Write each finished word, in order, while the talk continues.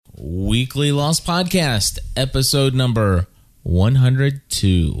Weekly Lost Podcast, episode number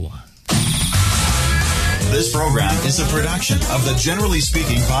 102. This program is a production of the Generally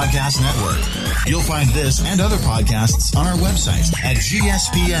Speaking Podcast Network. You'll find this and other podcasts on our website at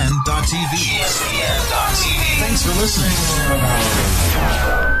gspn.tv. Thanks for listening.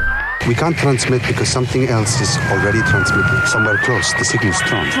 We can't transmit because something else is already transmitting. Somewhere close, the signal's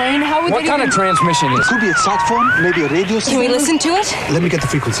strong. Plane, how would What kind of transmission is It could be a sat phone, maybe a radio Can we listen to it? Let me get the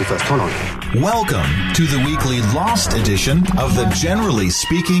frequency first. Hold on. Welcome to the weekly Lost edition of the Generally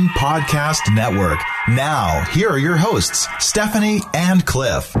Speaking Podcast Network. Now, here are your hosts, Stephanie and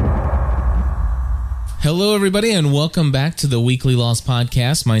Cliff. Hello, everybody, and welcome back to the Weekly Lost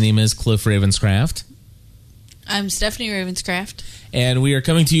Podcast. My name is Cliff Ravenscraft. I'm Stephanie Ravenscraft. And we are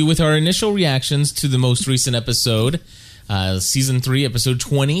coming to you with our initial reactions to the most recent episode, Season 3, Episode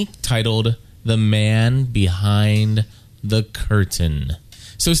 20, titled The Man Behind the Curtain.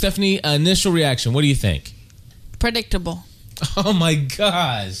 So, Stephanie, initial reaction, what do you think? Predictable. Oh, my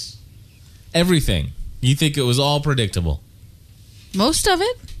gosh. Everything. You think it was all predictable? Most of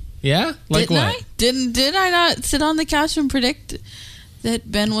it. Yeah? Like Didn't what? I? Did I not sit on the couch and predict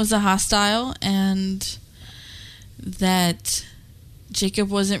that Ben was a hostile and that Jacob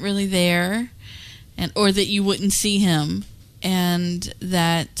wasn't really there, or that you wouldn't see him, and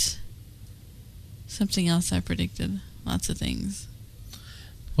that something else I predicted? Lots of things.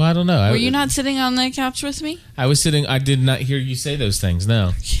 Well, I don't know. Were you not sitting on the couch with me? I was sitting. I did not hear you say those things,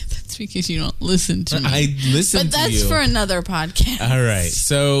 no. That's because you don't listen to me. I listened but to you. that's for another podcast. All right.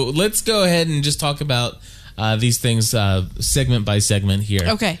 So let's go ahead and just talk about these things segment by segment here.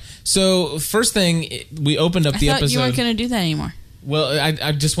 Okay. So first thing, we opened up the I thought episode. you weren't going to do that anymore. Well,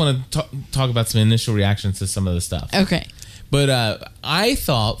 I just want to talk about some initial reactions to some of the stuff. Okay. But I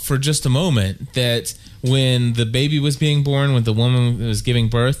thought for just a moment that when the baby was being born, when the woman was giving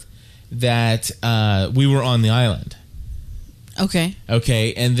birth, that we were on the island. Okay.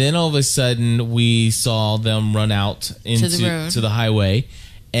 Okay, and then all of a sudden we saw them run out into the highway,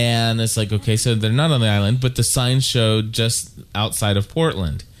 and it's like, okay, so they're not on the island, but the sign showed just outside of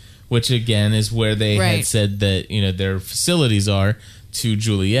Portland, which again is where they had said that, you know, their facilities are to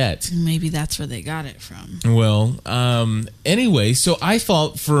Juliet. Maybe that's where they got it from. Well, anyway, so I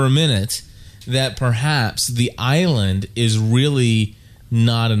thought for a minute that perhaps the island is really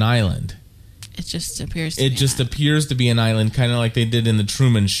not an island. It just appears to appears to be an island, kind of like they did in the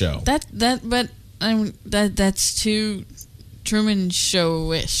Truman Show. That's too Truman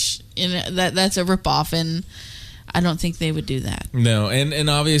Show-ish. That's a ripoff, and I don't think they would do that. No, and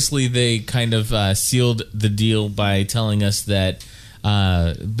obviously they kind of sealed the deal by telling us that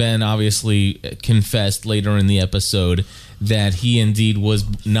Ben obviously confessed later in the episode that he indeed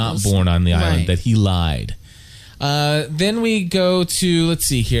was not born on the island, that he lied. Then we go to, let's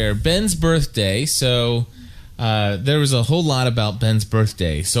see here, Ben's birthday. So there was a whole lot about Ben's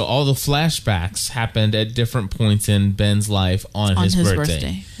birthday. So all the flashbacks happened at different points in Ben's life on his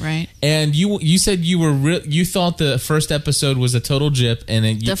birthday. Right? And you said you thought the first episode was a total jip, and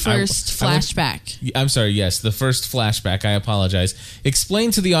the first flashback. I'm sorry. Yes, the first flashback. I apologize. Explain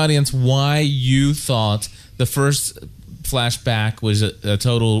to the audience why you thought the first flashback was a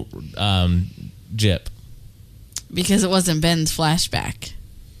total jip. Because it wasn't Ben's flashback.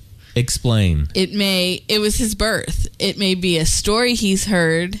 Explain. It was his birth. It may be a story he's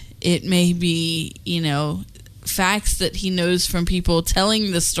heard. It may be, facts that he knows from people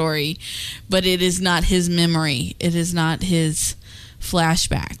telling the story, but it is not his memory. It is not his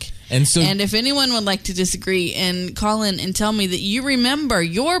flashback. And if anyone would like to disagree and call in and tell me that you remember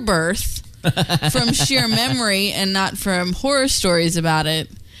your birth from sheer memory and not from horror stories about it,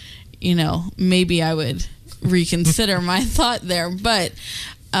 maybe I would reconsider my thought there. But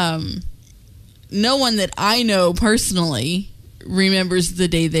no one that I know personally remembers the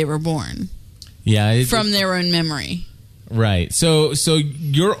day they were born. Yeah, from their own memory. Right. So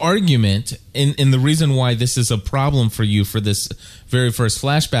your argument and the reason why this is a problem for you for this very first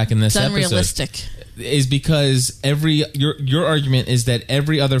flashback in this it's episode unrealistic. Is because your argument is that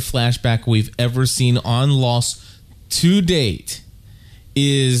every other flashback we've ever seen on Lost to date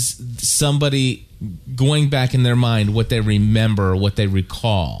is somebody going back in their mind what they remember, what they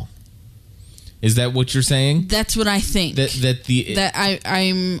recall. Is that what you're saying? That's what I think.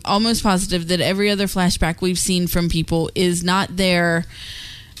 I'm almost positive that every other flashback we've seen from people is not their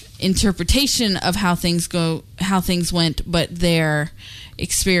interpretation of how things went, but their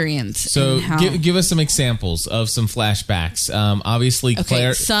experience. So give us some examples of some flashbacks. Obviously, okay,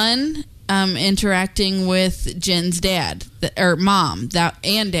 Claire... Son interacting with Jen's dad, or mom,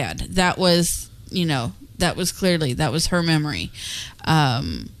 and dad. That was, that was her memory.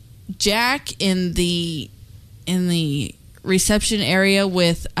 Jack in the reception area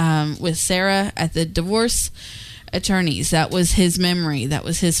with Sarah at the divorce attorneys. That was his memory. That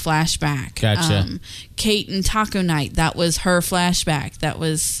was his flashback. Gotcha. Kate and Taco Night. That was her flashback. That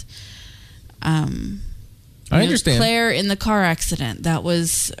was I understand. Claire in the car accident. That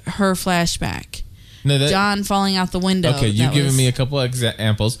was her flashback. No, John falling out the window. Okay, you've given me a couple of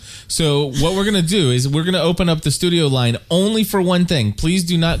examples. So what we're going to do is we're going to open up the studio line only for one thing. Please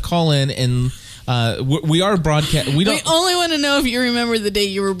do not call in and we are broadcast. We only want to know if you remember the day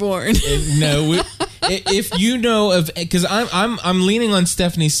you were born. No, if you know of, because I'm leaning on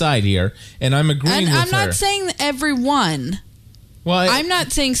Stephanie's side here, and I'm agreeing with her. I'm not saying that everyone. Well, I'm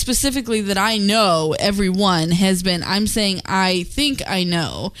not saying specifically that I know everyone has been. I'm saying I think I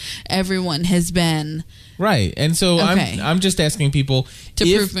know everyone has been. Right, and so okay. I'm just asking people to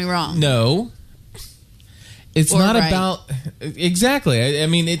prove me wrong. No. It's not right. About exactly. I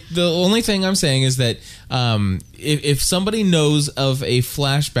mean, the only thing I'm saying is that if somebody knows of a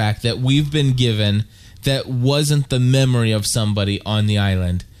flashback that we've been given that wasn't the memory of somebody on the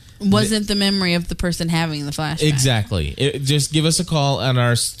island, wasn't the memory of the person having the flashback. Exactly. Just give us a call on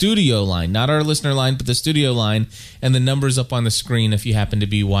our studio line, not our listener line, but the studio line, and the number's up on the screen if you happen to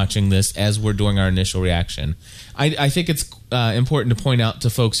be watching this as we're doing our initial reaction. I think it's important to point out to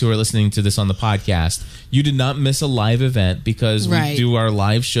folks who are listening to this on the podcast, you did not miss a live event because we do our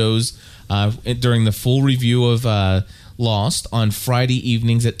live shows during the full review of Lost on Friday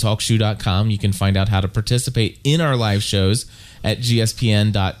evenings at TalkShoe.com. You can find out how to participate in our live shows at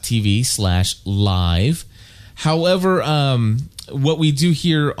gspn.tv/live. However, what we do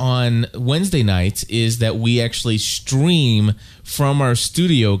here on Wednesday nights is that we actually stream from our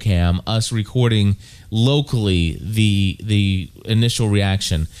studio cam, us recording locally the initial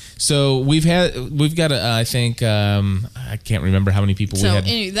reaction. So we've got I think I can't remember how many people we had. So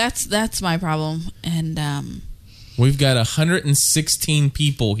anyway, that's my problem, and we've got 116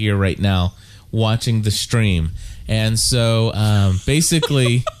 people here right now watching the stream. And so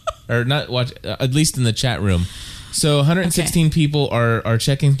basically, or not watch, at least in the chat room. So 116 people are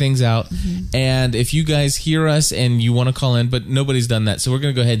checking things out. Mm-hmm. And if you guys hear us and you want to call in, but nobody's done that. So we're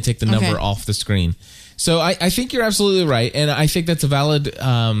going to go ahead and take the number off the screen. So I think you're absolutely right. And I think that's a valid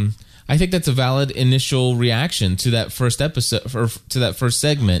initial reaction to that first episode, or to that first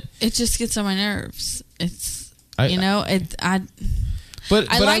segment. It just gets on my nerves. But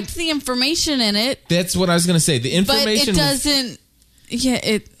I liked the information in it. That's what I was going to say. The information, but it doesn't.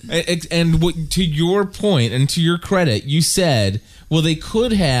 To your point and to your credit, you said, well, they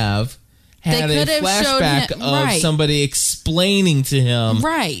could have had a flashback of somebody explaining to him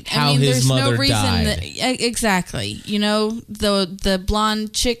how his mother died. Exactly. You know, the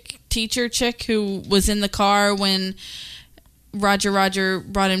blonde teacher chick who was in the car when Roger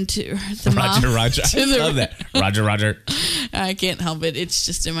brought him to the mom. Roger. I love that. Roger. I can't help it. It's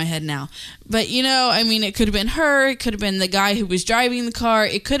just in my head now. But, I mean, it could have been her. It could have been the guy who was driving the car.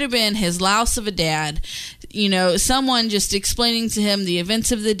 It could have been his louse of a dad. Someone just explaining to him the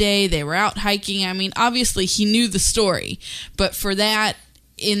events of the day. They were out hiking. I mean, obviously he knew the story. But for that,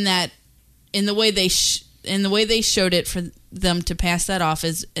 in the way they showed it, for them to pass that off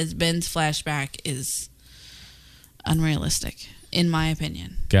as Ben's flashback is unrealistic, in my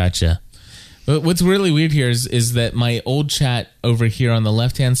opinion. Gotcha. But what's really weird here is that my old chat over here on the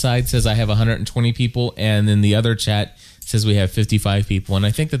left-hand side says I have 120 people, and then the other chat says we have 55 people. And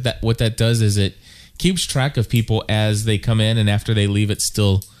I think that what that does is it keeps track of people as they come in, and after they leave, it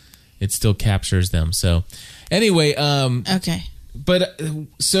still captures them. So anyway, okay. But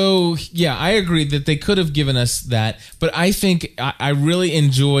so yeah, I agree that they could have given us that, but I think I really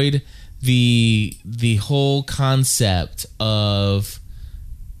enjoyed the whole concept of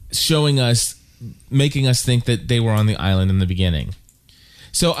making us think that they were on the island in the beginning.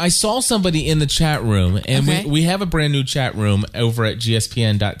 So I saw somebody in the chat room, and we have a brand new chat room over at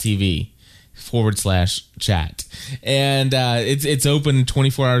gspn.tv/chat. And it's open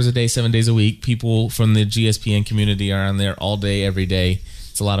 24 hours a day, 7 days a week. People from the GSPN community are on there all day, every day.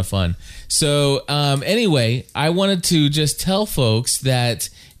 It's a lot of fun. So anyway, I wanted to just tell folks that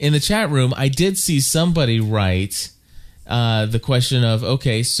in the chat room, I did see somebody write the question of,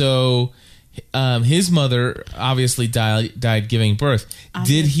 okay, so his mother obviously died giving birth.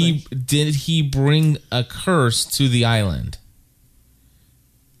 Obviously. Did he bring a curse to the island?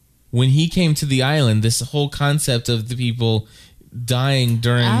 When he came to the island, this whole concept of the people dying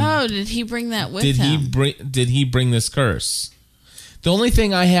during... Oh, did he bring that with him? Did he bring this curse? The only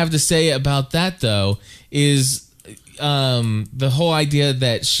thing I have to say about that, though, is the whole idea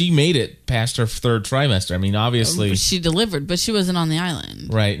that she made it past her third trimester. I mean, obviously She delivered, but she wasn't on the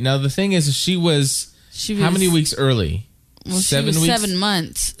island. right. Now the thing is, she was how many weeks early? Well, 7 she was weeks. 7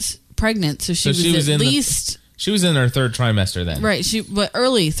 months pregnant, so she she was in at the- least She was in her third trimester then. right. But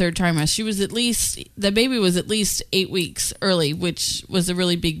early third trimester. She was at least the baby was at least 8 weeks early, which was a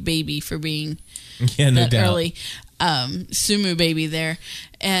really big baby for being Yeah, no that doubt. early. Sumu baby there,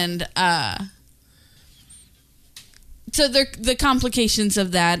 and so the complications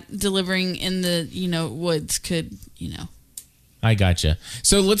of that delivering in the woods could I gotcha.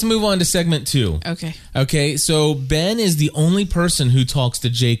 So let's move on to segment 2. okay. Okay, so Ben is the only person who talks to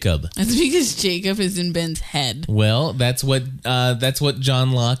Jacob. That's because Jacob is in Ben's head. Well, that's what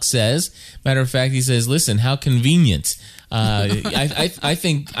John Locke says. Matter of fact, he says, "Listen, how convenient. I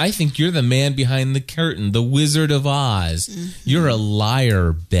think you're the man behind the curtain, the Wizard of Oz. You're a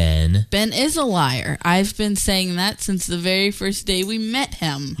liar, Ben." Ben is a liar. I've been saying that since the very first day we met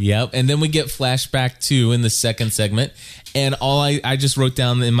him. Yep, and then we get flashback 2 in the second segment, and all I just wrote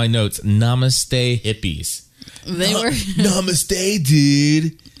down in my notes: "Namaste, hippies." They were Namaste,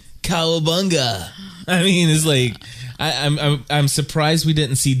 dude. Cowabunga. I mean, it's like I'm surprised we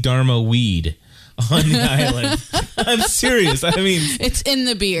didn't see Dharma weed on the island. I'm serious. I mean, it's in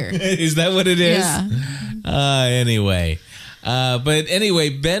the beer. is that what it is? Yeah. Anyway. But anyway,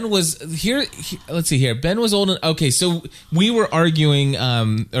 Ben was here. Let's see here. Ben was old. Okay, so we were arguing,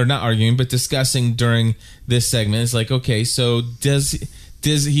 or not arguing, but discussing during this segment. It's like, okay, so does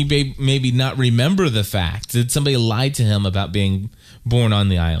he maybe not remember the fact? Did somebody lie to him about being born on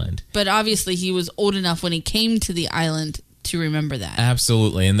the island? But obviously he was old enough when he came to the island to remember that.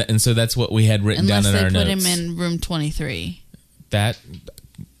 Absolutely, and so that's what we had written Unless down in our they put notes. him in room 23. That.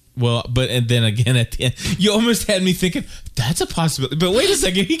 Well, but and then again at the end, you almost had me thinking that's a possibility. But wait a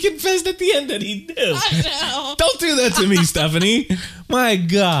second, he confessed at the end that he knew. I know. Don't do that to me, Stephanie. My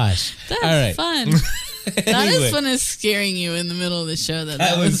gosh. That's All right. fun. Not Anyway, as fun as scaring you in the middle of the show.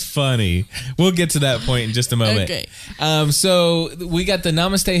 that was funny. We'll get to that point in just a moment. Okay. So we got the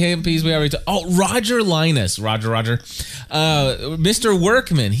Namaste hippies. We already Roger Linus. Roger. Mr.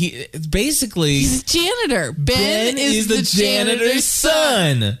 Workman. He basically He's a janitor. Ben is the janitor's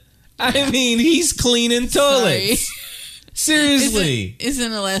son. I mean, he's cleaning toilets. Sorry. Seriously.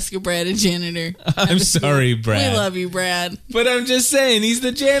 Isn't Alaska Brad a janitor? I'm sorry, Brad. We love you, Brad. But I'm just saying, he's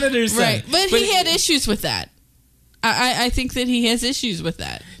the janitor's son. Right. But he had issues with that. I think that he has issues with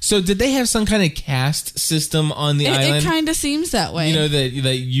that. So did they have some kind of caste system on the island? It kind of seems that way. You know,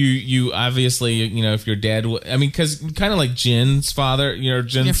 that you obviously, you know, if your dad, because kind of like Jin's father,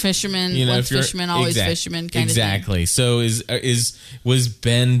 Jin's, you're fisherman, you know, once if you're fisherman, always fisherman kind exactly. So was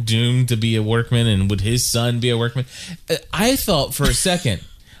Ben doomed to be a workman, and would his son be a workman? I thought for a second,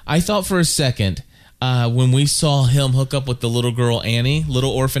 when we saw him hook up with the little girl Annie, little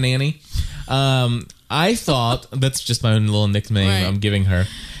orphan Annie, I thought that's just my own little nickname Right. I'm giving her.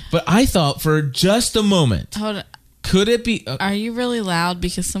 But I thought for just a moment, Hold on. could it be? Are you really loud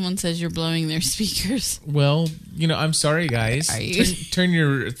because someone says you're blowing their speakers? Well, I'm sorry, guys. Are you? Turn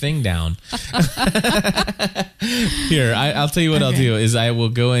your thing down. Here, I'll tell you what I'll do is I will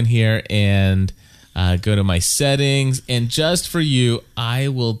go in here and go to my settings, and just for you, I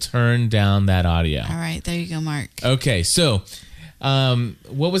will turn down that audio. All right, there you go, Mark. Okay, so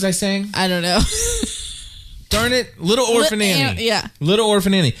what was I saying? I don't know. Darn it, little orphan Annie. Yeah. Little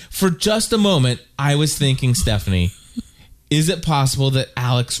orphan Annie. For just a moment, I was thinking, Stephanie, is it possible that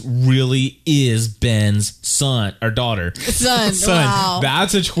Alex really is Ben's son or daughter? Son. Wow.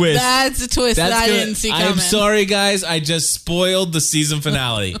 That's a twist. That's a twist that I didn't see coming. I'm sorry, guys. I just spoiled the season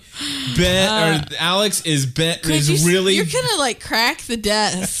finale. Alex is Ben. Really. You're gonna like crack the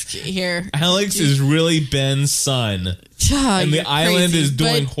desk here. Alex is really Ben's son, and the You're island crazy, is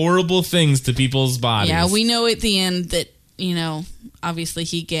doing but- horrible things to people's bodies. Yeah, we know at the end that obviously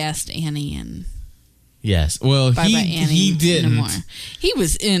he gassed Annie and Yes. Well, bye bye Annie. he didn't. No more. He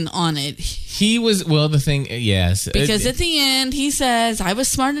was in on it He was. Well, the thing. Yes. because at the end he says, "I was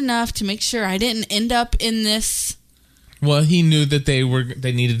smart enough to make sure I didn't end up in this." Well, he knew that they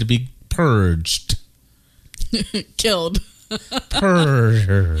needed to be purged. Killed.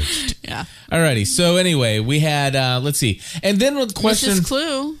 Purged. Yeah. Alrighty. So anyway, we had. Let's see. And then the question. Mrs.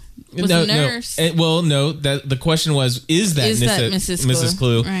 Clue was a nurse. No. The question was: Is that Mrs.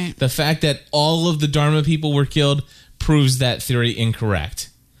 Clue? Right. The fact that all of the Dharma people were killed proves that theory incorrect.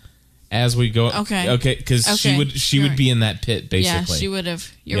 As we go, Okay. because she would be in that pit basically. Yeah, she would have.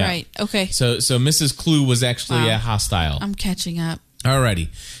 You're Yeah. right. Okay. So Mrs. Clue was actually Wow. a hostile. I'm catching up. Alrighty.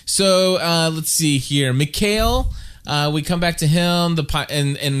 So let's see here. Mikhail, we come back to him.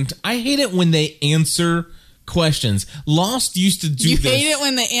 And I hate it when they answer questions. Lost used to do You this. hate it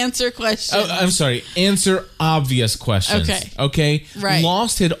when they answer questions. Oh, I'm sorry. Answer obvious questions. Okay. Right.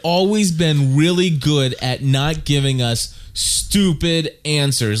 Lost had always been really good at not giving us stupid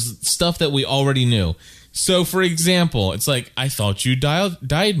answers, stuff that we already knew. So, for example, it's like, I thought you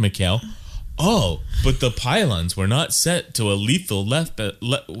died, Mikhail. Oh, but the pylons were not set to a lethal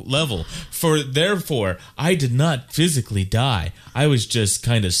level. Therefore, I did not physically die. I was just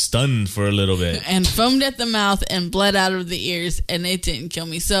kind of stunned for a little bit. And foamed at the mouth and bled out of the ears, and it didn't kill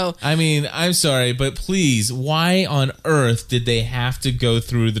me. So, I mean, I'm sorry, but please, why on earth did they have to go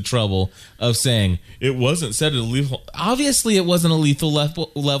through the trouble of saying it wasn't set at a lethal? Obviously, it wasn't a lethal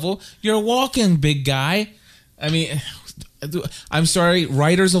level. You're walking, big guy. I mean, I'm sorry,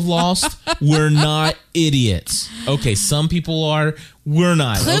 writers of Lost, we're not idiots. Okay, some people are. We're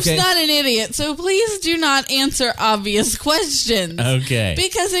not. Cliff's okay? not an idiot, so please do not answer obvious questions. Okay.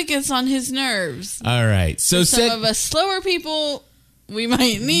 Because it gets on his nerves. All right. So Some of us slower people, we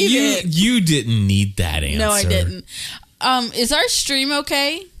might need it. You didn't need that answer. No, I didn't. Is our stream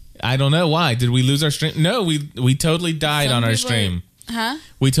okay? I don't know why. Did we lose our stream? No, we totally died Some on our people stream. Huh?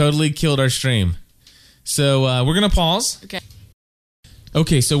 We totally killed our stream. So we're going to pause. Okay.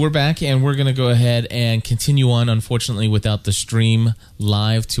 Okay, so we're back, and we're going to go ahead and continue on, unfortunately, without the stream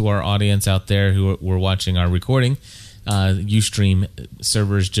live to our audience out there who were watching our recording. Ustream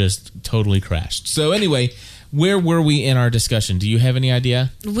servers just totally crashed. So anyway, where were we in our discussion? Do you have any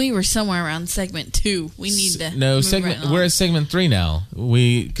idea? We were somewhere around segment 2. We need to move right along. We're at segment 3 now.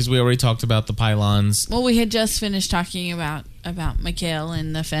 Because we already talked about the pylons. Well, we had just finished talking about Mikhail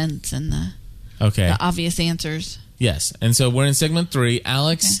and the fence and the obvious answers. Yes, and so we're in segment 3.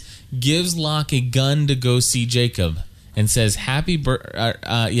 Alex gives Locke a gun to go see Jacob, and says happy birthday,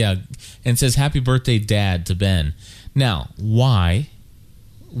 Dad, to Ben. Now, why?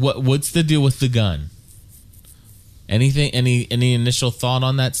 What's the deal with the gun? Anything? Any initial thought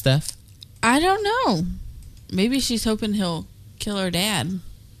on that, Steph? I don't know. Maybe she's hoping he'll kill her dad.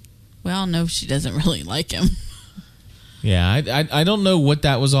 We all know she doesn't really like him. Yeah, I don't know what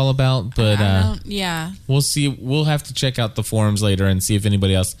that was all about, but we'll see. We'll have to check out the forums later and see if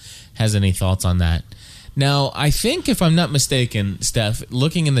anybody else has any thoughts on that. Now, I think, if I'm not mistaken, Steph,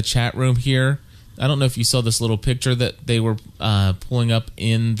 looking in the chat room here, I don't know if you saw this little picture that they were pulling up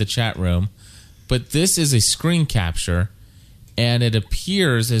in the chat room, but this is a screen capture, and it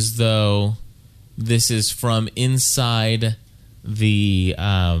appears as though this is from inside the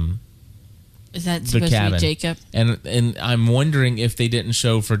Is that supposed cabin. to be Jacob? And I'm wondering if they didn't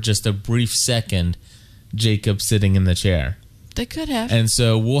show for just a brief second Jacob sitting in the chair. They could have. And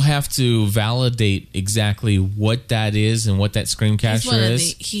so we'll have to validate exactly what that is and what that screen capture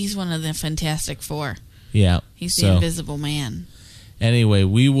is. He's one of the Fantastic Four. Yeah. He's the Invisible Man. Anyway,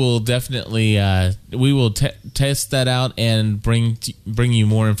 we will definitely test that out and bring you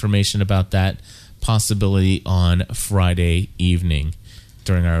more information about that possibility on Friday evening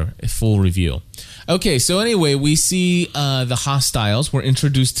during our full review. Okay, so anyway, we see the hostiles. We're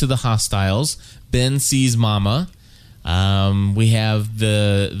introduced to the hostiles. Ben sees Mama. We have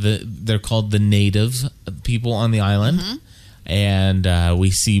they're called the native people on the island. Mm-hmm. And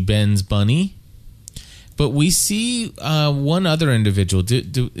we see Ben's bunny. But we see one other individual.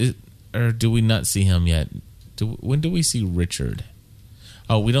 Do we not see him yet? When do we see Richard?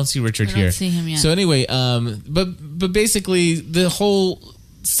 Oh, we don't see Richard here. We don't see him yet. So anyway, but basically the whole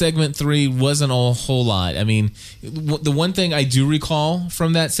segment 3 wasn't a whole lot. I mean, the one thing I do recall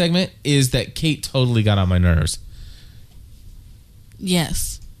from that segment is that Kate totally got on my nerves.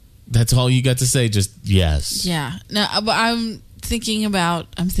 Yes. That's all you got to say, just yes. Yeah. No, but I'm thinking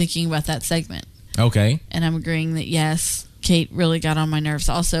about that segment. Okay. And I'm agreeing that yes, Kate really got on my nerves.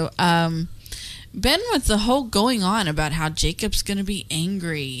 Also, Ben, with the whole going on about how Jacob's going to be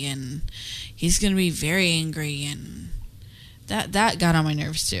angry and he's going to be very angry, and that got on my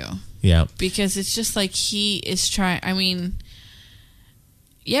nerves too. Yeah. Because it's just like he is trying. I mean,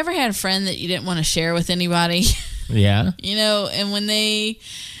 you ever had a friend that you didn't want to share with anybody? Yeah. And when they,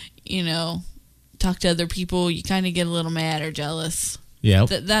 talk to other people, you kind of get a little mad or jealous. Yeah.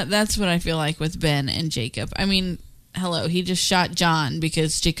 That's what I feel like with Ben and Jacob. I mean, hello, he just shot John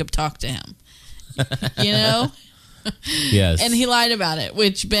because Jacob talked to him. Yes. And he lied about it,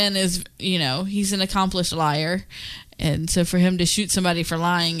 which Ben is, he's an accomplished liar. And so for him to shoot somebody for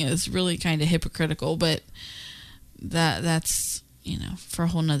lying is really kind of hypocritical, but that's, for a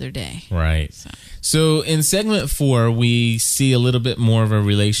whole nother day. Right. So in segment 4, we see a little bit more of a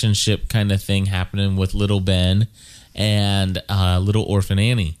relationship kind of thing happening with little Ben and little orphan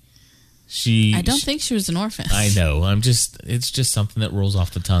Annie. I don't think she was an orphan. I know. It's just something that rolls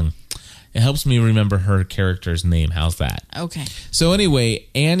off the tongue. It helps me remember her character's name. How's that? Okay. So anyway,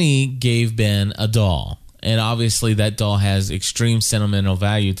 Annie gave Ben a doll. And obviously that doll has extreme sentimental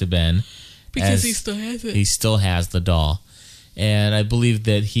value to Ben. Because he still has it. He still has the doll. And I believe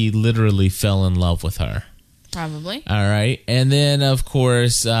that he literally fell in love with her. Probably. All right. And then, of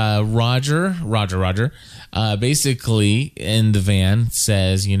course, Roger, basically in the van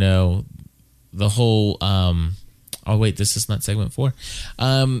says, the whole... oh, wait, this is not segment 4.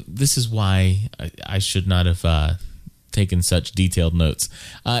 This is why I should not have taken such detailed notes.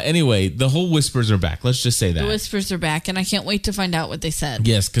 Anyway, the whole whispers are back. Let's just say that. The whispers are back, and I can't wait to find out what they said.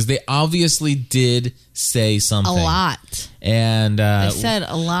 Yes, because they obviously did say something. A lot. And they said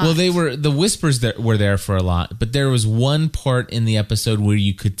a lot. Well, the whispers that were there for a lot, but there was one part in the episode where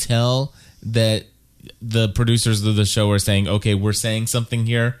you could tell that the producers of the show were saying, okay, we're saying something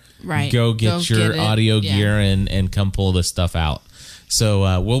here. Right. Go get your audio gear and come pull this stuff out.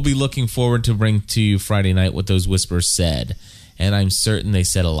 So we'll be looking forward to bring to you Friday night what those whispers said. And I'm certain they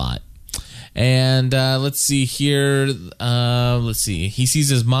said a lot. And let's see here. He sees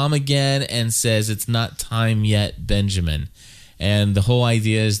his mom again and says, it's not time yet, Benjamin. And the whole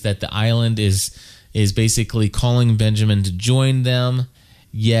idea is that the island is basically calling Benjamin to join them.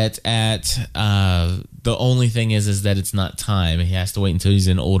 Yet the only thing is that it's not time. He has to wait until he's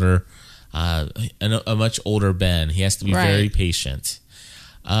a much older Ben. He has to be very patient.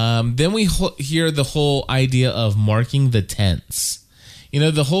 Then we hear the whole idea of marking the tents.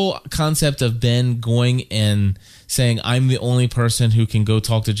 The whole concept of Ben going and saying, I'm the only person who can go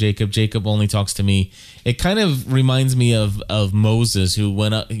talk to Jacob. Jacob only talks to me. It kind of reminds me of Moses, who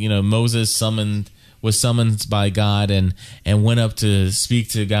went up, Moses was summoned by God and went up to speak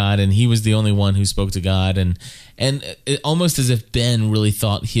to God, and he was the only one who spoke to God, and it, almost as if Ben really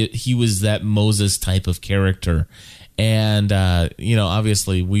thought he was that Moses type of character. And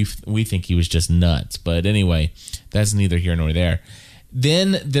obviously we think he was just nuts, but anyway, that's neither here nor there.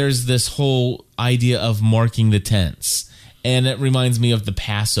 Then there's this whole idea of marking the tents, and it reminds me of the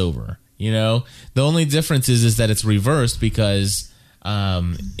Passover. The only difference is that it's reversed, because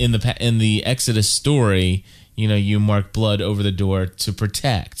in the Exodus story, you mark blood over the door to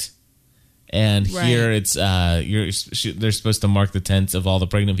protect, and here it's they're supposed to mark the tents of all the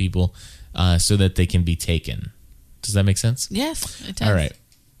pregnant people so that they can be taken. Does that make sense? Yes, it does. All right.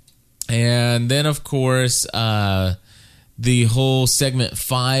 And then, of course, the whole segment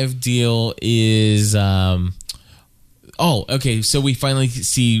 5 deal is... okay. So we finally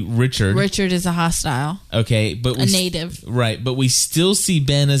see Richard. Richard is a hostile. Okay. But a native. Right. But we still see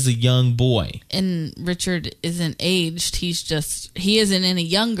Ben as a young boy. And Richard isn't aged. He isn't any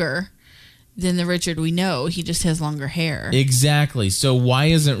younger than the Richard we know. He just has longer hair. Exactly. So why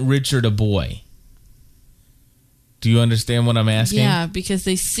isn't Richard a boy? Do you understand what I'm asking? Yeah, because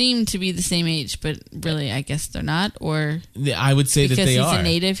they seem to be the same age, but really, I guess they're not. Or I would say that they are. Because he's a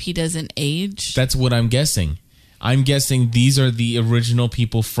native, he doesn't age. That's what I'm guessing. I'm guessing these are the original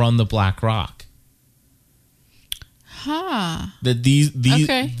people from the Black Rock. That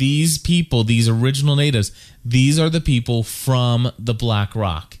these people, these original natives, these are the people from the Black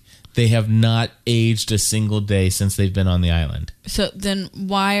Rock. They have not aged a single day since they've been on the island. So then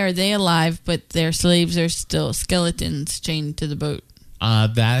why are they alive, but their slaves are still skeletons chained to the boat?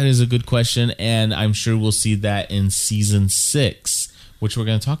 That is a good question, and I'm sure we'll see that in season 6, which we're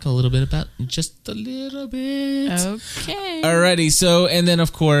going to talk a little bit about in just a little bit. Okay. Alrighty, so, and then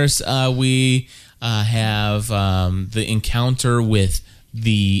of course, we have the encounter with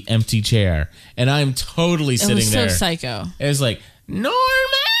the empty chair, and I'm totally sitting there. It was so psycho. It was like, Norman!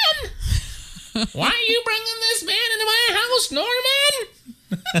 Why are you bringing this man into my house,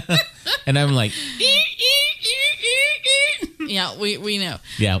 Norman? And I'm like, yeah, we know.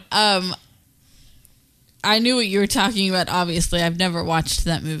 Yeah. I knew what you were talking about. Obviously, I've never watched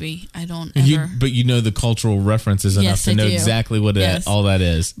that movie. I don't ever. But you know the cultural references enough to know exactly what all that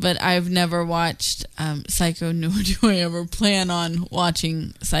is. But I've never watched Psycho, nor do I ever plan on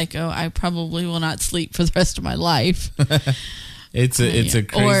watching Psycho. I probably will not sleep for the rest of my life. It's a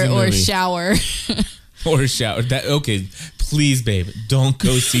crazy movie. Or shower. Or shower. Okay, please, babe, don't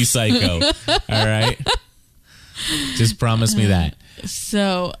go see Psycho. All right? Just promise me that.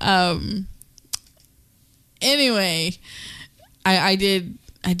 So, anyway, I did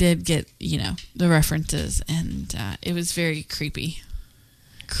get, the references, and it was very creepy.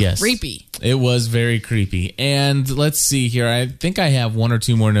 Yes. Creepy. It was very creepy. And let's see here. I think I have 1 or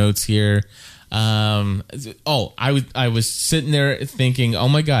 2 more notes here. I was sitting there thinking, oh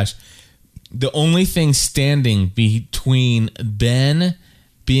my gosh, the only thing standing between Ben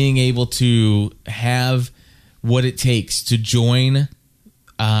being able to have what it takes to join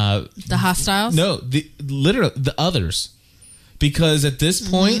The hostiles? No, literally the others. Because at this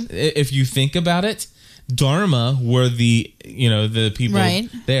point, if you think about it, Dharma were the people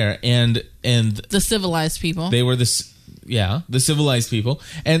there, and the civilized people. They were the civilized people,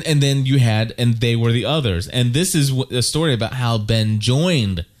 and then you had, and they were the others. And this is a story about how Ben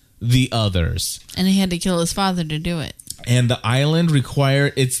joined the others, and he had to kill his father to do it. And the island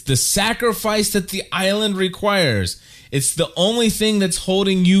it's the sacrifice that the island requires. It's the only thing that's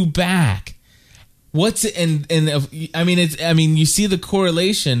holding you back. You see the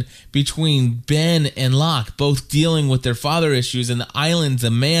correlation between Ben and Locke both dealing with their father issues, and the island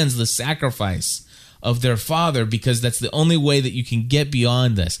demands the sacrifice of their father because that's the only way that you can get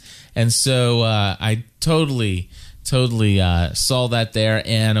beyond this. And so I totally saw that there,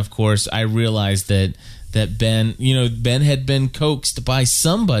 and of course I realized that Ben, Ben had been coaxed by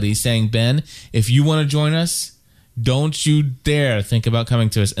somebody saying, Ben, if you want to join us, don't you dare think about coming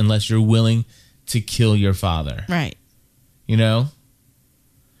to us unless you're willing to kill your father. Right. No,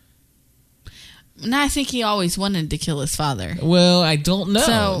 I think he always wanted to kill his father. Well, I don't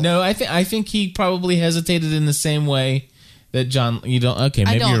know. No, I think he probably hesitated in the same way that John. You don't. Okay,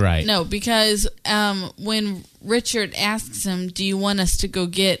 maybe you're right. No, because when Richard asks him, "Do you want us to go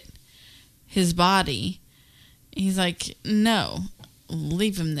get his body?" He's like, "No,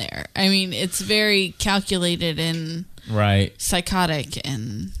 leave him there." I mean, it's very calculated and psychotic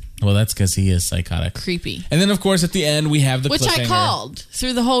and. Well, that's because he is psychotic. Creepy. And then, of course, at the end, we have the cliffhanger. Which I called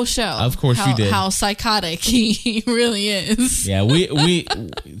through the whole show. Of course you did. How psychotic he really is. Yeah, we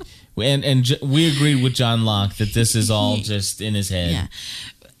agreed with John Locke that this is all just in his head. Yeah.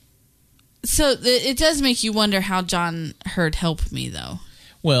 So it does make you wonder how John heard Help Me, though.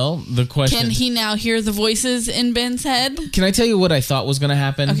 Well, the question... Can he now hear the voices in Ben's head? Can I tell you what I thought was going to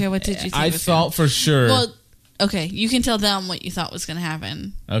happen? Okay, what did you think? I thought for sure... Well, okay, you can tell them what you thought was going to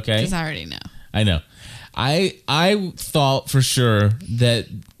happen. Okay. Because I already know. I know. I thought for sure that,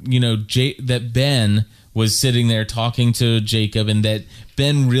 that Ben was sitting there talking to Jacob, and that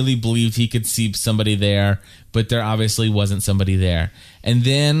Ben really believed he could see somebody there, but there obviously wasn't somebody there. And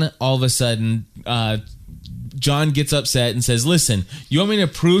then all of a sudden, John gets upset and says, listen, you want me to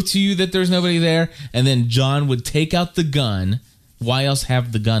prove to you that there's nobody there? And then John would take out the gun. Why else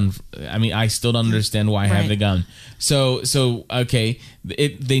have the gun? I mean, I still don't understand why I have the gun. So okay,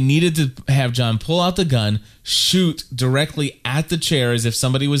 they needed to have John pull out the gun, shoot directly at the chair as if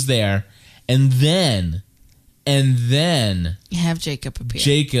somebody was there, and then have Jacob appear.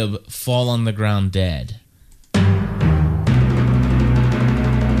 Jacob fall on the ground dead.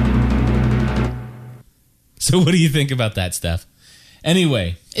 So what do you think about that, Steph?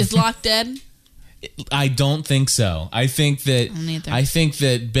 Anyway, is Locke dead? I don't think so. I think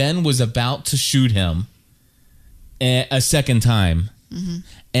that Ben was about to shoot him a second time,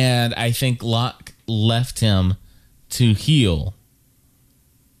 and I think Locke left him to heal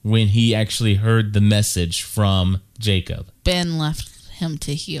when he actually heard the message from Jacob. Ben left him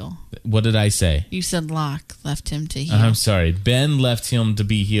to heal. What did I say? You said Locke left him to heal. I'm sorry. Ben left him to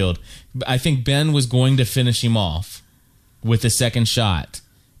be healed. I think Ben was going to finish him off with a second shot.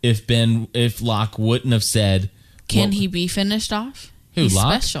 If Locke wouldn't have said... Can he be finished off? Who, He's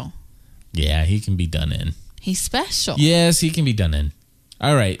Locke? Special. Yeah, he can be done in. He's special. Yes, he can be done in.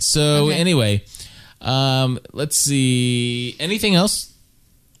 All right, so anyway, let's see. Anything else?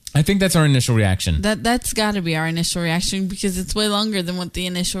 I think that's our initial reaction. That's got to be our initial reaction because it's way longer than what the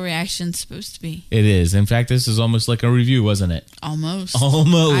initial reaction's supposed to be. It is. In fact, this is almost like a review, wasn't it? Almost.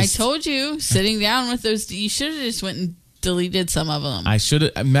 I told you, sitting down with those... You should have just went and deleted some of them. I should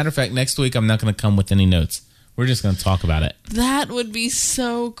have. Matter of fact, next week I'm not going to come with any notes. We're just going to talk about it. That would be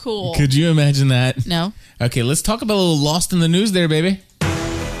so cool. Could you imagine that? No. Okay, let's talk about a little Lost in the News there, baby.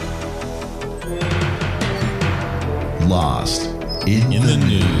 Lost in the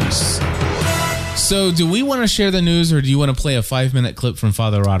News. So, do we want to share the news, or do you want to play a 5-minute clip from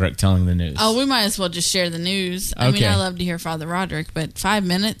Father Roderick telling the news? Oh, we might as well just share the news. Okay. I mean, I love to hear Father Roderick, but 5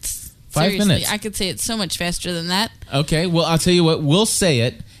 minutes? 5 minutes. I could say it so much faster than that. Okay, well, I'll tell you what. We'll say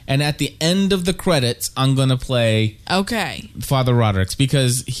it, and at the end of the credits, I'm going to play Father Roderick's,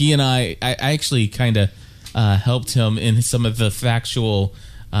 because he and I actually kind of helped him in some of the factual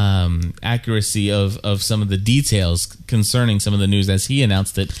accuracy of some of the details concerning some of the news as he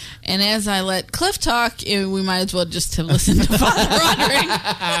announced it. And as I let Cliff talk, we might as well just have listened to Father Roderick.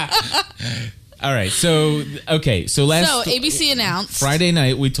 All right, so ABC announced Friday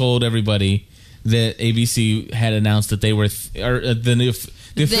night. We told everybody that ABC had announced that they were the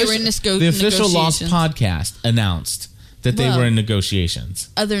official Lost podcast announced that they were in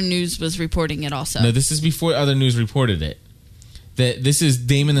negotiations. Other news was reporting it also. No, this is before other news reported it. that this is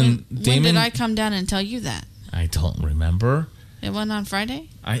Damon and Damon. When did I come down and tell you that? I don't remember. It wasn't on Friday?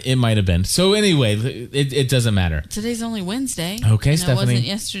 It might have been. So anyway, it doesn't matter. Today's only Wednesday. Okay, and Stephanie. It wasn't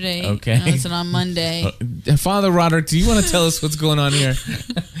yesterday. Okay. And it wasn't on Monday. Father Roderick, do you want to tell us what's going on here?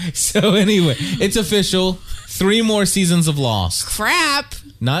 So anyway, it's official. 3 more seasons of Lost. Crap.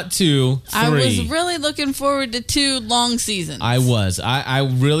 Not 2, 3. I was really looking forward to 2 long seasons. I was. I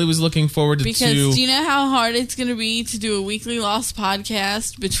really was looking forward to 2. Because do you know how hard it's going to be to do a weekly Lost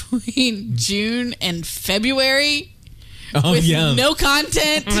podcast between June and February? With no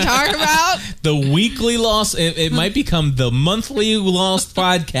content to talk about? The weekly Lost, it might become the monthly Lost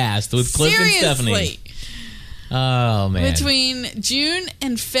podcast with Cliff and Stephanie. Oh, man. Between June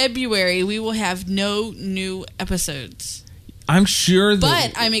and February, we will have no new episodes. I'm sure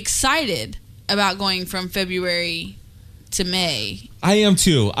that... But I'm excited about going from February to May. I am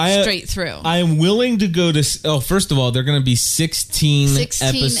too. Straight through. I am willing to go to... Oh, first of all, they're going to be 16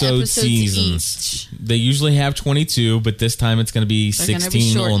 episode seasons. Each. They usually have 22, but this time it's going to be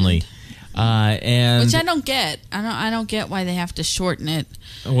 16 only. And which I don't get. I don't get why they have to shorten it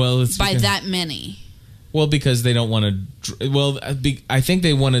by that many. Well, because they don't want to... Well, I think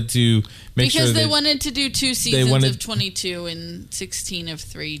they wanted to make sure... Because they wanted to do 2 seasons of 22 and 16 of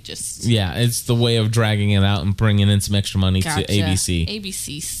 3. Just yeah, it's the way of dragging it out and bringing in some extra money to ABC.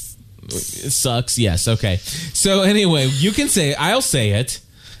 ABC It sucks, yes, okay. So anyway, you can say... I'll say it.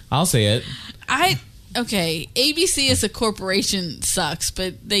 Okay, ABC as a corporation sucks,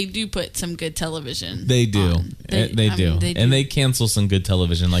 but they do put some good television. They do. On. They do. And they cancel some good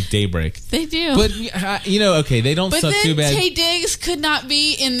television like Daybreak. They do. But, okay, they don't suck too bad. But then Taye Diggs could not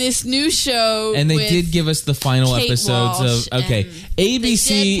be in this new show. And they did give us the final Kate episodes Walsh, of... Okay,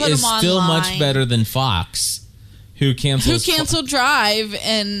 ABC is still much better than Fox, who canceled Drive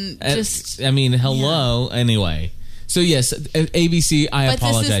and just... I mean, hello, anyway... So yes, ABC, I apologize.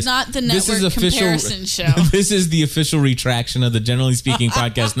 But this is not the network comparison show. This is the official retraction of the Generally Speaking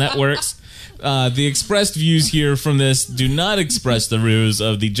Podcast Networks. The expressed views here from this do not express the views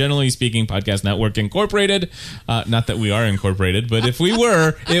of the Generally Speaking Podcast Network Incorporated. Not that we are incorporated, but if we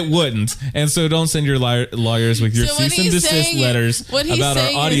were, it wouldn't. And so don't send your lawyers with your cease and desist letters about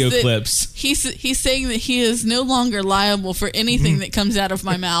our audio clips. He's saying that he is no longer liable for anything that comes out of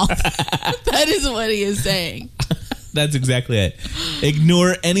my mouth. That is what he is saying. That's exactly it.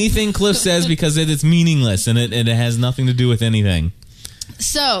 Ignore anything Cliff says because it is meaningless and it has nothing to do with anything.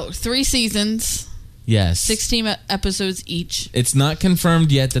 So, 3 seasons. Yes. 16 episodes each. It's not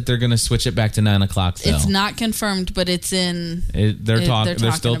confirmed yet that they're going to switch it back to 9 o'clock, though. It's not confirmed, but it's in...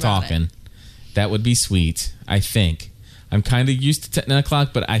 They're still talking. That would be sweet, I think. I'm kind of used to 10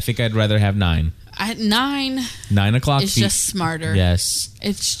 o'clock, but I think I'd rather have 9. 9 o'clock is just smarter. Yes.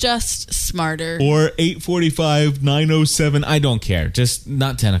 It's just smarter. Or 8:45, 9:07. I don't care. Just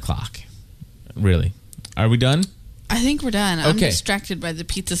not 10 o'clock. Really. Are we done? I think we're done. I'm distracted by the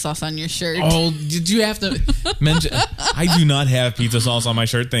pizza sauce on your shirt. Oh, did you have to mention? I do not have pizza sauce on my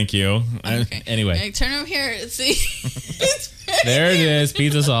shirt. Thank you. Okay. Anyway. Turn over here. See? There it is.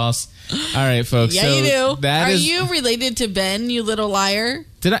 Pizza sauce. All right, folks. Yeah, so you do. Are you related to Ben, you little liar?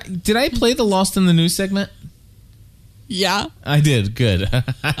 Did I play the Lost in the News segment? Yeah. I did. Good.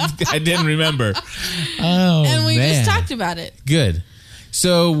 I didn't remember. Oh, and we just talked about it. Good.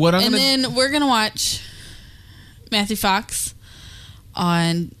 So what I'm then we're going to watch Matthew Fox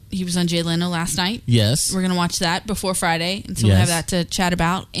he was on Jay Leno last night. Yes. We're going to watch that before Friday. And so we'll have that to chat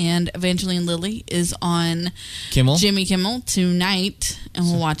about. And Evangeline Lilly is on Jimmy Kimmel tonight. And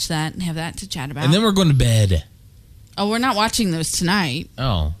we'll watch that and have that to chat about. And then we're going to bed. Oh, we're not watching those tonight.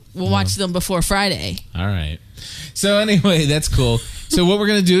 Oh. We'll watch them before Friday. All right. So anyway, that's cool. So what we're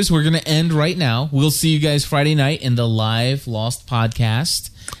going to do is we're going to end right now. We'll see you guys Friday night in the live Lost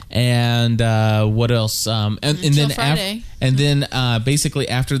podcast. And what else? And then Friday. Basically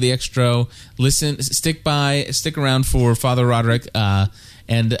after the extra, stick around for Father Roderick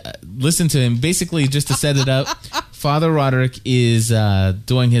and listen to him. Basically, just to set it up, Father Roderick is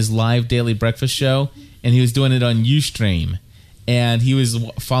doing his live daily breakfast show, and he was doing it on Ustream. And he was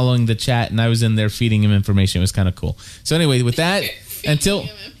following the chat, and I was in there feeding him information. It was kind of cool. So anyway, with that, I'm telling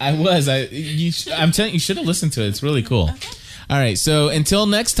you, you should have listened to it. It's really cool. Okay. All right, so until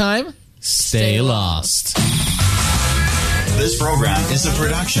next time, stay lost. This program is a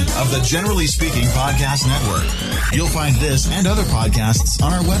production of the Generally Speaking Podcast Network. You'll find this and other podcasts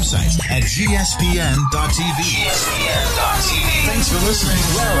on our website at gspn.tv. Thanks for listening.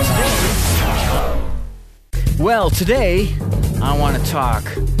 Well, today I want to talk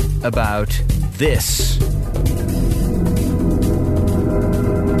about this.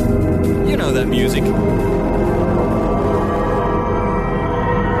 You know that music.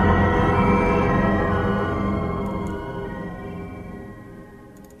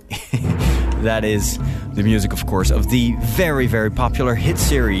 that is the music, of course, of the very, very popular hit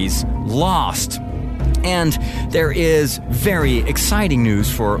series Lost. And there is very exciting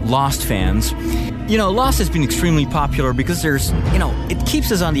news for Lost fans. You know, Lost has been extremely popular because there's, you know, it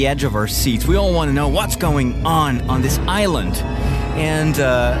keeps us on the edge of our seats. We all want to know what's going on this island. And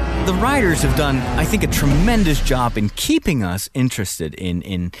the writers have done, I think, a tremendous job in keeping us interested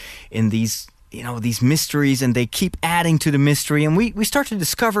in these, you know, these mysteries, and they keep adding to the mystery, and we start to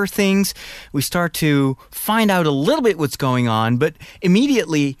discover things. We start to find out a little bit what's going on, but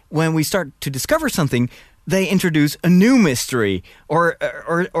immediately when we start to discover something, they introduce a new mystery, or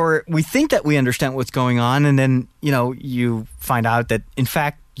we think that we understand what's going on, and then, you know, you find out that, in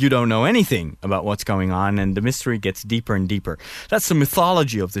fact, you don't know anything about what's going on, and the mystery gets deeper and deeper. That's the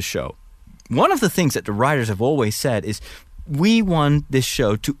mythology of the show. One of the things that the writers have always said is, we want this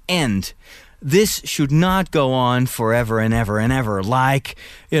show to end. This should not go on forever and ever and ever, like,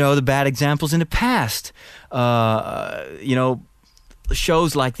 you know, the bad examples in the past. You know,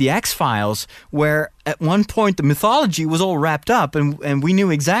 shows like The X-Files, where at one point the mythology was all wrapped up and we knew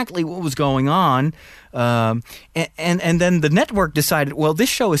exactly what was going on. And then the network decided, well, this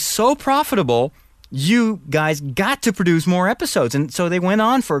show is so profitable, you guys got to produce more episodes. And so they went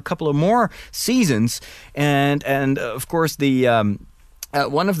on for a couple of more seasons. And of course, the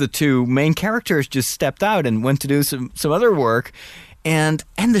one of the two main characters just stepped out and went to do some other work. And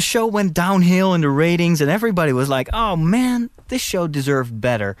the show went downhill in the ratings, and everybody was like, oh man, this show deserved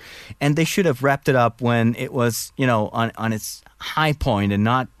better. And they should have wrapped it up when it was, you know, on its high point and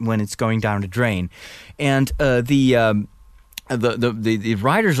not when it's going down the drain. And the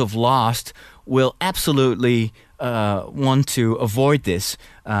writers of Lost will absolutely want to avoid this.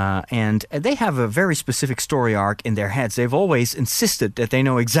 And they have a very specific story arc in their heads. They've always insisted that they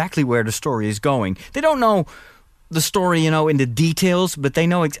know exactly where the story is going. They don't know the story, you know, in the details, but they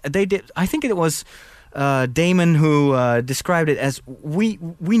know they did. I think it was Damon who described it as we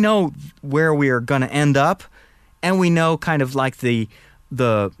know where we are going to end up, and we know kind of like the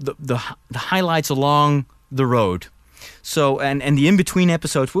highlights along the road. So and the in between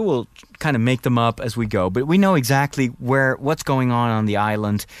episodes, we will kind of make them up as we go, but we know exactly what's going on the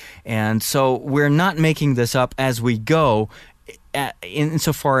island, and so we're not making this up as we go.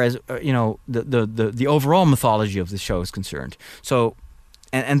 Insofar as you know, the overall mythology of the show is concerned. So,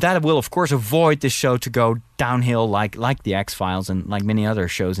 and that will of course avoid this show to go downhill like the X-Files and like many other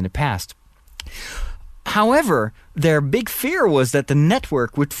shows in the past. However, their big fear was that the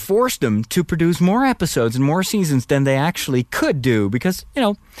network would force them to produce more episodes and more seasons than they actually could do, because, you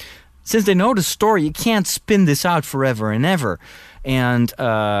know, since they know the story, you can't spin this out forever and ever. And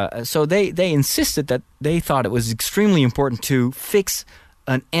so they insisted that they thought it was extremely important to fix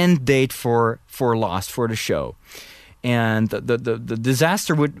an end date for Lost, for the show. And the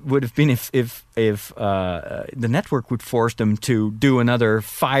disaster would have been if the network would force them to do another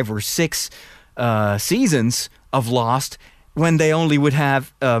 5 or 6 seasons of Lost when they only would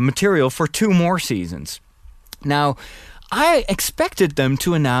have material for 2 more seasons. Now, I expected them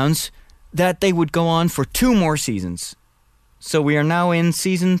to announce that they would go on for 2 more seasons. So we are now in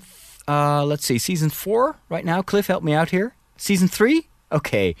season 4 right now. Cliff, help me out here. Season 3?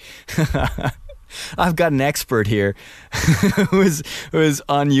 Okay. I've got an expert here who is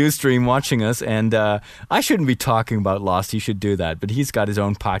on Ustream watching us, and I shouldn't be talking about Lost. He should do that, but he's got his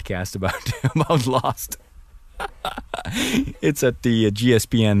own podcast about Lost. It's at the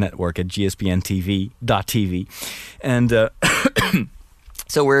GSPN network at gspntv.tv, and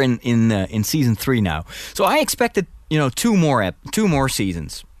so we're in season 3 now. So I expected, you know, 2 more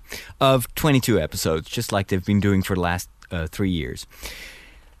seasons of 22 episodes, just like they've been doing for the last 3 years.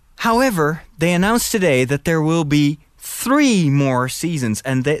 However, they announced today that there will be 3 more seasons,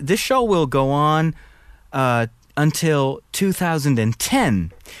 and this show will go on until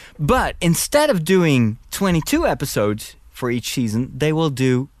 2010. But instead of doing 22 episodes for each season, they will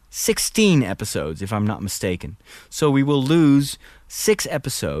do 16 episodes, if I'm not mistaken. So we will lose 6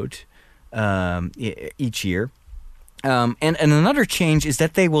 episodes each year. And another change is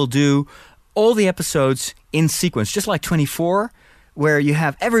that they will do all the episodes in sequence, just like 24, where you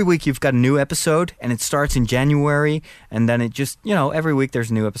have every week you've got a new episode, and it starts in January, and then it just, you know, every week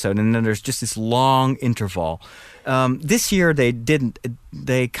there's a new episode, and then there's just this long interval. This year they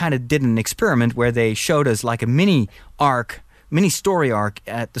kind of did an experiment where they showed us like a mini story arc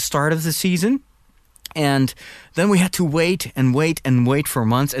at the start of the season. And then we had to wait for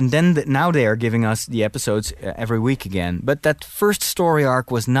months, and then now they are giving us the episodes every week again. But that first story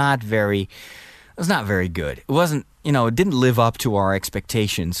arc was not very good. It wasn't, you know, it didn't live up to our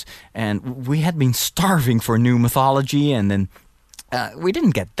expectations, and we had been starving for new mythology, and then we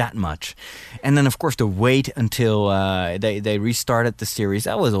didn't get that much. And then, of course, the wait until they restarted the series,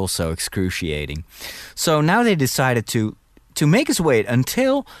 that was also excruciating. So now they decided to make us wait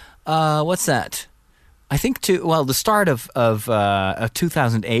until, what's that? I think the start of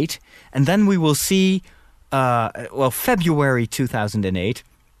 2008, and then we will see, February 2008.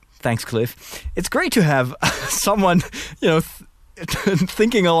 Thanks, Cliff. It's great to have someone,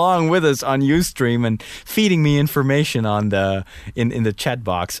 thinking along with us on Ustream and feeding me information on in the chat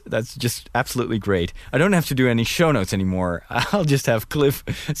box. That's just absolutely great. I don't have to do any show notes anymore. I'll just have Cliff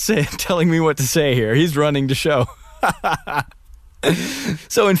telling me what to say here. He's running the show.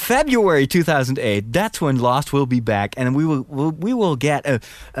 So in February 2008, that's when Lost will be back, and we will get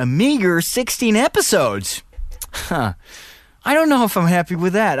a meager 16 episodes. Huh. I don't know if I'm happy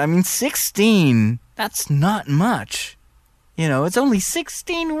with that. I mean, 16, that's not much. It's only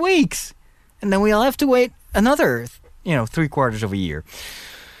 16 weeks. And then we'll have to wait another, 3/4 of a year.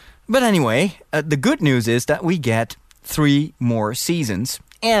 But anyway, the good news is that we get 3 more seasons.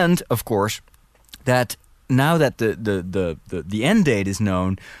 And, of course, that now that the end date is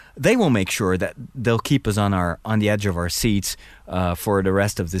known, they will make sure that they'll keep us on the edge of our seats for the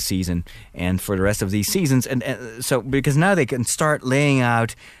rest of the season and for the rest of these seasons. And so because now they can start laying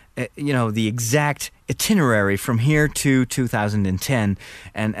out the exact itinerary from here to 2010,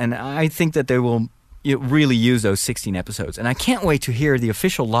 and I think that they will really use those 16 episodes. And I can't wait to hear the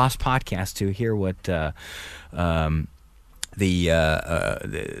official Lost podcast to hear what the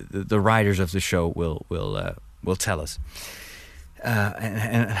writers of the show will tell us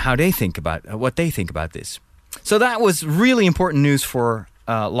and how they think about what they think about this. So that was really important news for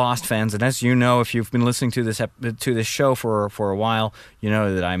Lost fans, and as you know, if you've been listening to this show for a while, you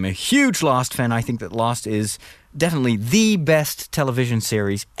know that I'm a huge Lost fan. I think that Lost is definitely the best television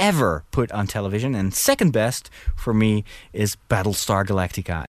series ever put on television, and second best for me is Battlestar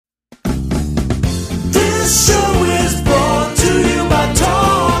Galactica. This show is brought to you by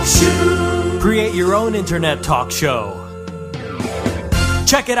TalkShoe. Create your own internet talk show.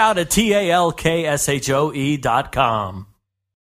 Check it out at TalkShoe.com.